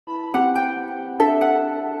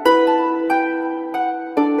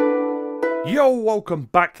Yo, welcome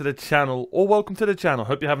back to the channel, or welcome to the channel.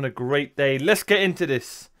 Hope you're having a great day. Let's get into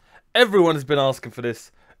this. Everyone has been asking for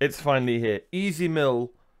this. It's finally here. Easy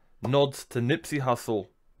Mill nods to Nipsey Hussle,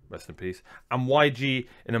 rest in peace, and YG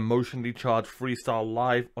in emotionally charged freestyle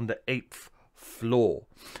live on the 8th floor.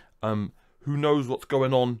 Who knows what's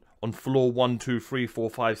going on floor 1, 2, 3, 4,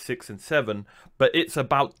 5, 6, and 7, but it's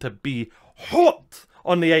about to be hot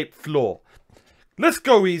on the 8th floor. Let's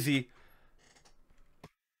go, Easy.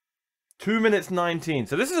 2 minutes 19.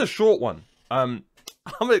 So this is a short one. I'm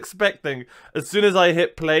expecting as soon as I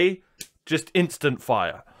hit play, just instant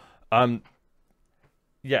fire.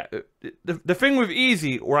 Yeah, the thing with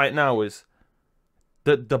Easy right now is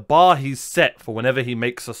that the bar he's set for whenever he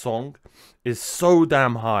makes a song is so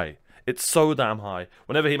damn high. It's so damn high.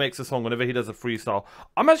 Whenever he makes a song, whenever he does a freestyle,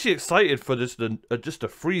 I'm actually excited for just a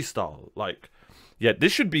freestyle. Like, yeah,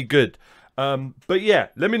 this should be good. But yeah,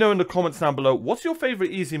 let me know in the comments down below, what's your favorite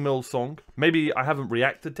Easy Mill song? Maybe I haven't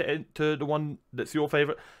reacted to the one that's your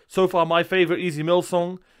favorite. So far, my favorite Easy Mill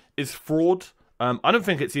song is Fraud. I don't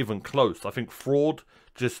think it's even close. I think Fraud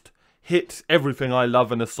just hits everything I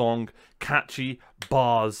love in a song. Catchy,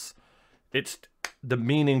 bars. It's the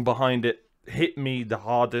meaning behind it hit me the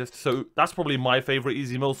hardest. So that's probably my favorite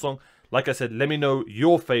Easy Mill song. Like I said, let me know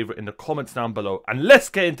your favorite in the comments down below. And let's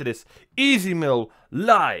get into this. Easy Mill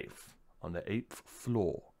live on the 8th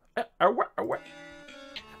floor.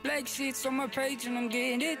 Black sheets on my page and I'm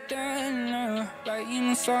getting it done, writing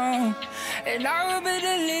a song. And I will be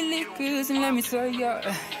the lily and let me tell ya,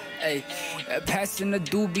 hey, passing the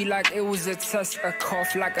doobie like it was a test, a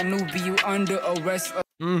cough like a newbie, you under arrest.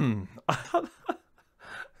 One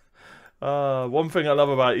thing I love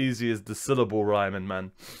about Easy is the syllable rhyming,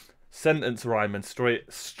 man. Sentence rhyming,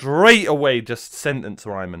 straight away, just sentence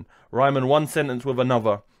rhyming. Rhyming one sentence with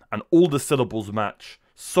another, and all the syllables match.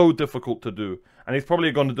 So difficult to do. And he's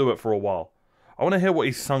probably going to do it for a while. I want to hear what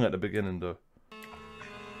he sung at the beginning, though.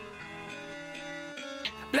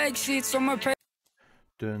 Black sheets on my page.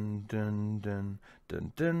 Dun dun dun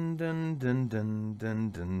dun dun dun dun dun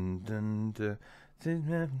dun dun dun.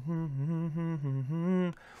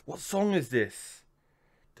 What song is this?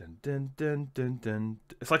 Dun dun dun dun dun.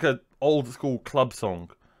 It's like an old school club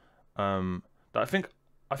song. That I think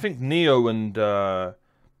Neo and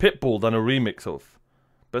Pitbull done a remix of,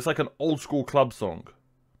 but it's like an old school club song,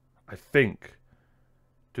 I think.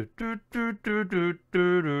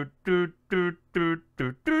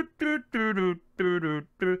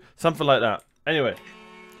 Something like that. Anyway.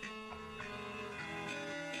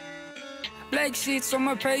 Black sheets on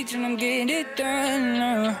my page and I'm getting it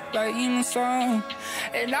done, writing a song.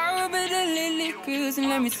 And I will be the lily and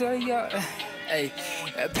let me tell ya, hey,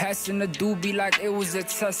 passing the doobie like it was a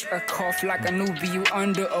test, a cough like a newbie, you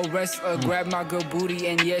under arrest. Grab my good booty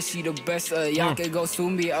and yeah, she the best. Y'all can go sue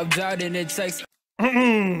me, I'm jotting it takes.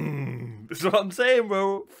 That's what I'm saying,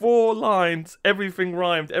 bro. 4 lines, everything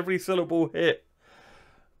rhymed, every syllable hit.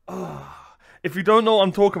 If you don't know what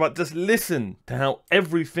I'm talking about, just listen to how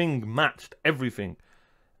everything matched everything.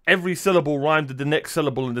 Every syllable rhymed with the next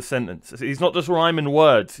syllable in the sentence. He's not just rhyming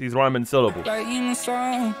words, he's rhyming syllables. Writing a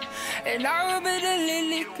song, and I will be the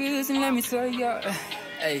lily and let me tell ya,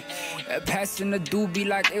 hey, passing the doobie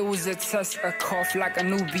like it was a test, a cough like a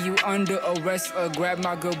newbie, you under arrest. Grab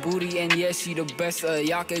my good booty and yeah, she the best.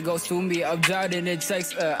 Y'all can go sue me, I'm jotting it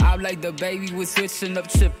takes. I'm like the baby with switching up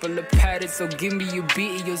triple the pattern. So give me your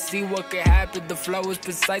beat and you'll see what can happen. The flow is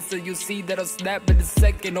precise, so you'll see that I'll snap in a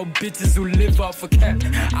second. No bitches who live off a cap.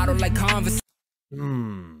 I don't like conversation.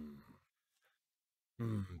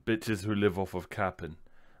 Bitches who live off of capping.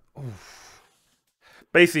 Oof.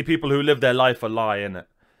 Basically, people who live their life a lie, innit?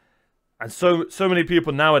 And so many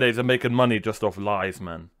people nowadays are making money just off lies,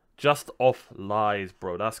 man. Just off lies,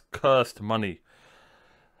 bro. That's cursed money.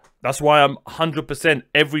 That's why I'm 100%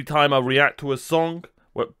 every time I react to a song.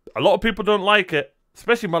 Where a lot of people don't like it,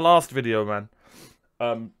 especially my last video, man.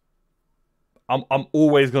 I'm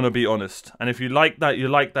always gonna be honest. And if you like that, you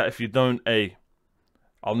like that. If you don't,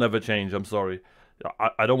 I'll never change. I'm sorry.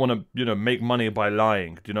 I don't want to, make money by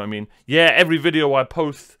lying. Do you know what I mean? Yeah, every video I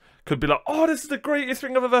post could be like, oh, this is the greatest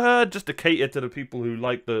thing I've ever heard, just to cater to the people who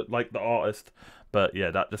like the artist. But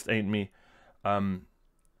yeah, that just ain't me. And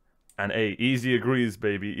Easy agrees,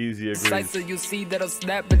 baby. Easy agrees. So you see that I'll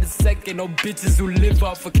snap in a second. No bitches who live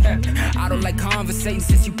off a cap. I don't like conversating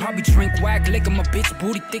since you probably drink whack. Lick my bitch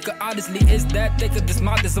booty thicker. Honestly, is that thicker? This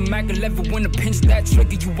mouth is a Mac 11 when I pinch that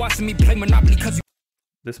trigger. You watching me play Monopoly cause you.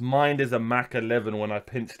 This mind is a Mac 11 when I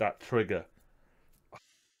pinch that trigger.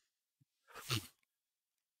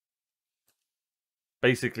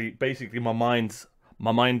 Basically, my mind's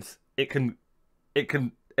it can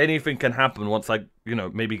anything can happen once I, you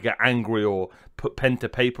know, maybe get angry or put pen to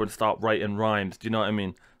paper and start writing rhymes. Do you know what I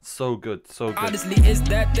mean? So good, so good. Honestly, is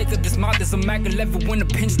that thick of this mouth? There's a Mac 11 when to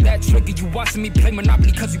pinch that trigger. You watching me play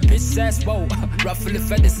Monopoly cause you bitch ass. Whoa, ruffling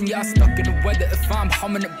feathers and y'all stuck in the weather. If I'm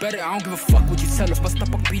humming it better, I don't give a fuck what you tell us. But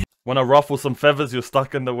stop up be. When I ruffle some feathers, you're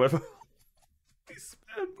stuck in the weather.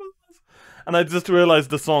 And I just realized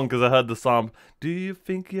the song because I heard the psalm. Do you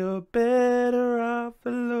think you're better off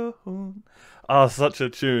alone? Ah, such a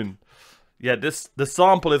tune. Yeah, the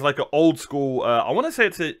sample is like an old school. I want to say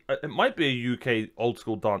it might be a UK old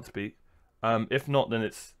school dance beat. If not, then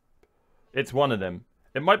it's one of them.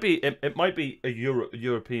 It might be a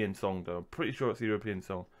European song though. I'm pretty sure it's a European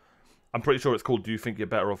song. I'm pretty sure it's called "Do You Think You're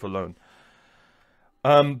Better Off Alone."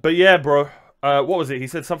 But yeah, bro. What was it? He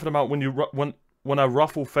said something about when I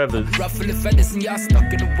ruffle feathers. Ruffling feathers and y'all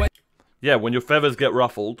stuck in the wet. Yeah, when your feathers get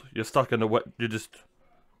ruffled, you're stuck in the wet.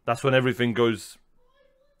 That's when everything goes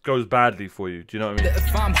badly for you. Do you know what I mean?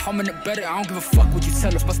 If I'm humming it better, I don't give a fuck what you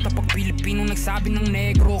tell us. Basta pag Pilipino nagsabi ng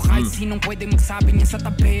negro. Kahit sinong pwede magsabi niya sa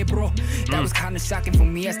tabi, bro. That was kinda shocking for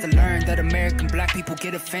me as to learn that American black people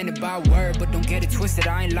get offended by a word. But don't get it twisted,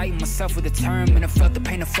 I ain't lighting myself with a term. And I felt the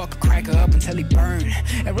pain to fuck a cracker up until he burned.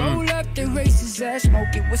 And roll up the racist ass,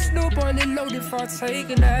 smoke it with Snoop all loaded for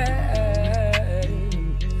taking that.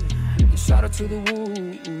 Shout out to the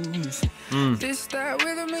wolves. This, that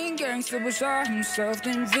with a mean gangster was shot himself.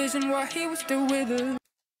 Didn't envision why he was still with us.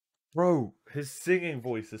 Bro, his singing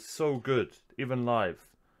voice is so good, even live.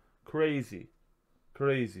 Crazy.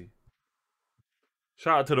 Crazy.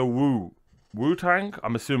 Shout out to the Wu-Tang?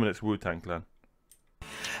 I'm assuming it's Wu-Tang Clan.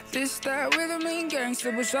 This, that with a mean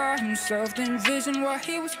gangster was shot himself. Didn't envision why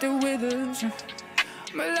he was still with us.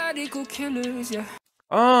 Melodical killers, yeah.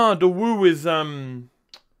 Ah, the Wu is,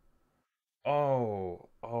 Oh,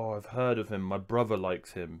 I've heard of him. My brother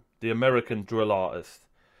likes him. The American drill artist.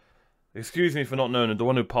 Excuse me for not knowing him. The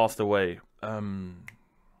one who passed away.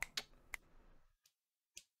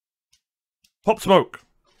 Pop Smoke.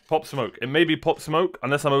 Pop Smoke. It may be Pop Smoke,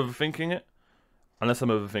 unless I'm overthinking it. Let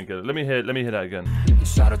me hear that again.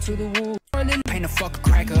 Shout out to the woo. Paint a fuck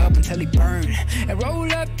cracker up until he burn. And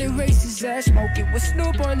roll up the racist ass, smoke it with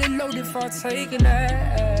Snoop all loaded for taking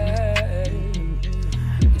that.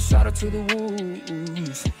 Shout out to the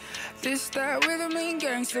wolves. This, that with a mean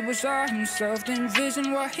gangster was shot himself. Didn't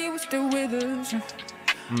envision why he was still with us.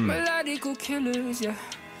 Melodical killers, yeah.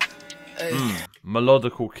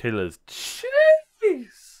 Melodical killers. Jeez.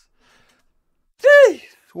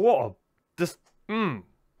 What a... Just... He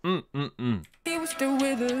was still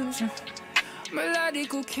with us.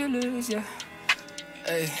 Melodical killers, yeah.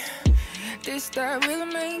 Hey. This, that with a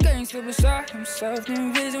mean gangster was shot himself. Didn't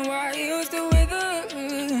envision why he was still with us.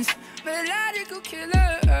 Melodical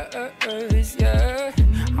killers, yeah.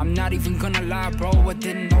 I'm not even gonna lie, bro. I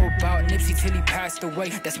didn't know about Nipsey till he passed away.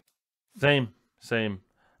 That's Same.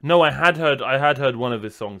 No, I had heard one of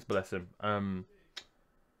his songs, bless him.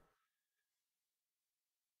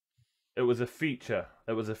 It was a feature.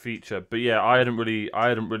 But yeah, I hadn't really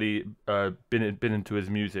been into his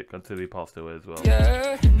music until he passed away as well.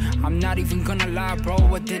 Yeah, I'm not even gonna lie, bro.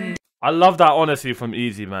 I didn't. I love that honesty from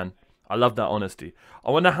Easy, man. I love that honesty.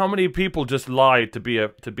 I wonder how many people just lie to be a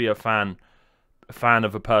fan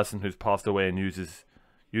of a person who's passed away and uses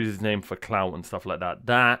his name for clout and stuff like that.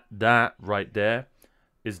 That right there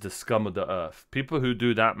is the scum of the earth. People who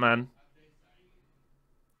do that, man.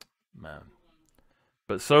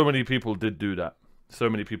 But so many people did do that.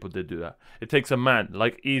 It takes a man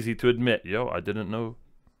like Easy to admit, yo, I didn't know.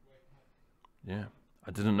 Yeah,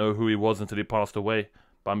 I didn't know who he was until he passed away.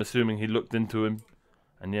 But I'm assuming he looked into him.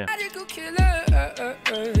 And yeah.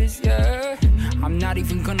 I'm not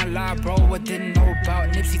even gonna lie, bro. I didn't know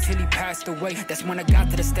about Nipsey till he passed away. That's when I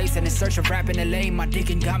got to the States and in search of rap in LA. My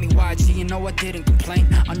digging got me YG, you know I didn't complain.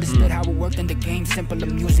 Understood how it worked in the game, simpler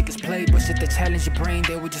music is played. But shit that challenge your brain,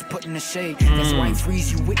 they were just putting the shade. That's why in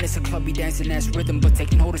Freeze you witness a clubby dancing ass rhythm. But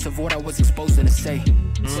take notice of what I was exposed to say.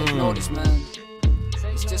 Take notice, man.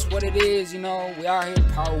 It's just what it is, you know. We out here,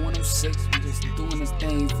 Power 106. We just doing this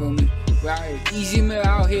thing, you feel me? We out here, Easy Mill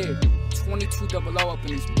out here. 2200 up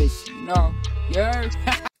in this bitch, you know? Yeah.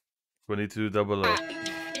 2200.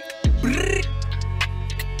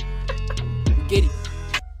 Get it.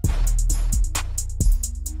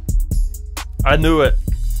 I knew it.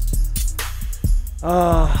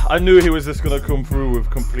 I knew he was just gonna come through with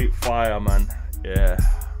complete fire, man. Yeah.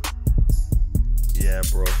 Yeah,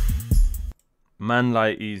 bro. Man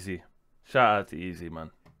like Easy. Shout out to Easy,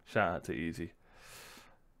 man. Shout out to Easy.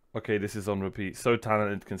 Okay, this is on repeat. So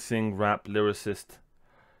talented, can sing, rap, lyricist.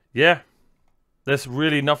 Yeah. There's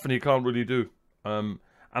really nothing he can't really do. And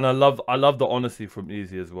And I love the honesty from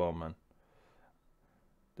Easy as well, man.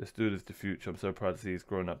 This dude is the future. I'm so proud to see he's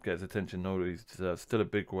grown up, gets attention, know what he deserves. Still a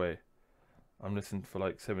big way. I'm listening for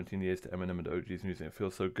like 17 years to Eminem and OG's music. It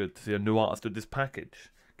feels so good to see a new artist with this package.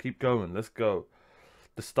 Keep going, let's go.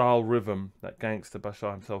 The style rhythm that gangster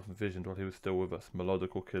Bashar himself envisioned while he was still with us.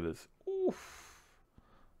 Melodical killers. Oof.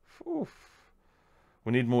 Oof.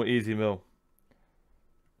 We need more Easy Mill.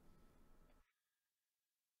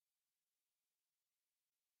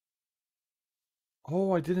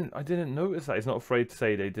 Oh, I didn't notice that. He's not afraid to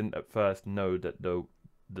say they didn't at first know that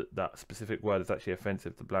that specific word is actually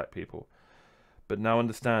offensive to black people, but now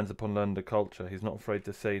understands upon learning the culture. He's not afraid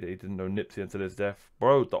to say that he didn't know Nipsey until his death.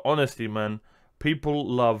 Bro, the honesty, man. People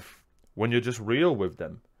love when you're just real with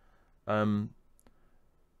them.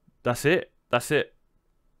 That's it. That's it.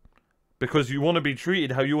 Because you want to be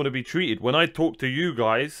treated how you want to be treated. When I talk to you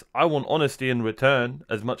guys, I want honesty in return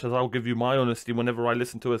as much as I'll give you my honesty whenever I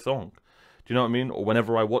listen to a song. Do you know what I mean? Or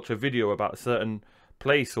whenever I watch a video about a certain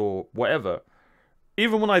place or whatever.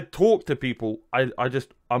 Even when I talk to people, I've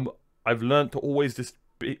learned to always just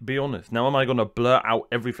be honest. Now, am I going to blurt out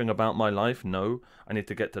everything about my life? No. I need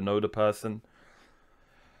to get to know the person.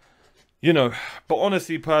 You know, but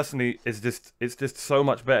honestly, personally, it's just so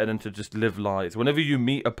much better than to just live lies. Whenever you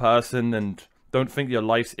meet a person and don't think your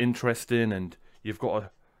life's interesting and you've got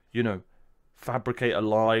to, you know, fabricate a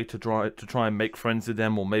lie to try and make friends with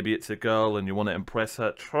them, or maybe it's a girl and you want to impress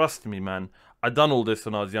her. Trust me, man. I done all this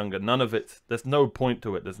when I was younger. None of it. There's no point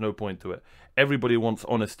to it. There's no point to it. Everybody wants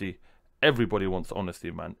honesty. Everybody wants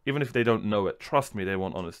honesty, man. Even if they don't know it. Trust me, they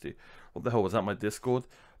want honesty. What the hell was that? My Discord?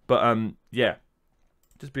 But yeah.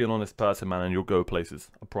 Just be an honest person, man, and you'll go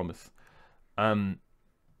places. I promise. I mean,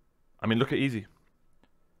 look at Easy.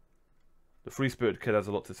 The free-spirited kid has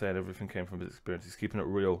a lot to say, and everything came from his experience. He's keeping it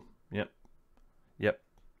real. Yep. Yep.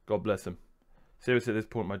 God bless him. Seriously, at this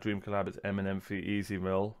point, my dream collab is Eminem for Easy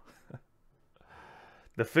Mill.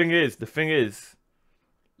 The thing is,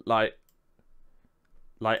 like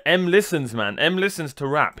M listens, man. M listens to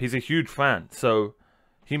rap. He's a huge fan, so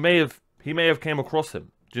he may have came across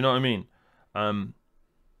him. Do you know what I mean?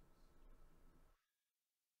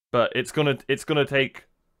 But it's gonna take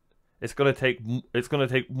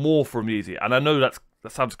more from Easy, and I know that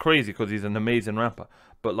sounds crazy because he's an amazing rapper,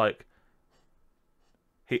 but like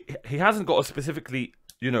he hasn't got to specifically,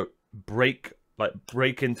 you know, break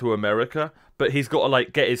into America, but he's got to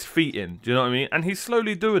like get his feet in. Do you know what I mean? And he's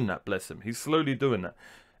slowly doing that. Bless him. He's slowly doing that.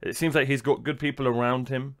 It seems like he's got good people around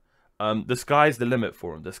him. The sky's the limit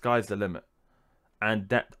for him. The sky's the limit, and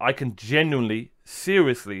that I can genuinely,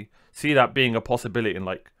 seriously see that being a possibility in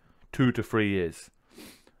like 2 to 3 years.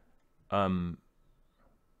 Man,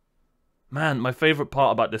 my favorite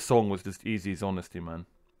part about this song was just Easy's honesty, man.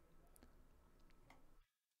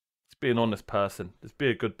 Just be an honest person. Just be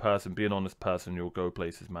a good person. Be an honest person. You'll go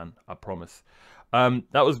places, man. I promise.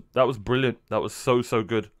 That was brilliant. That was so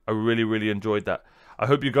good. I really enjoyed that. I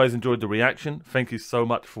hope you guys enjoyed the reaction. Thank you so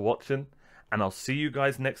much for watching, and I'll see you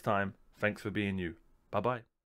guys next time. Thanks for being you. Bye bye.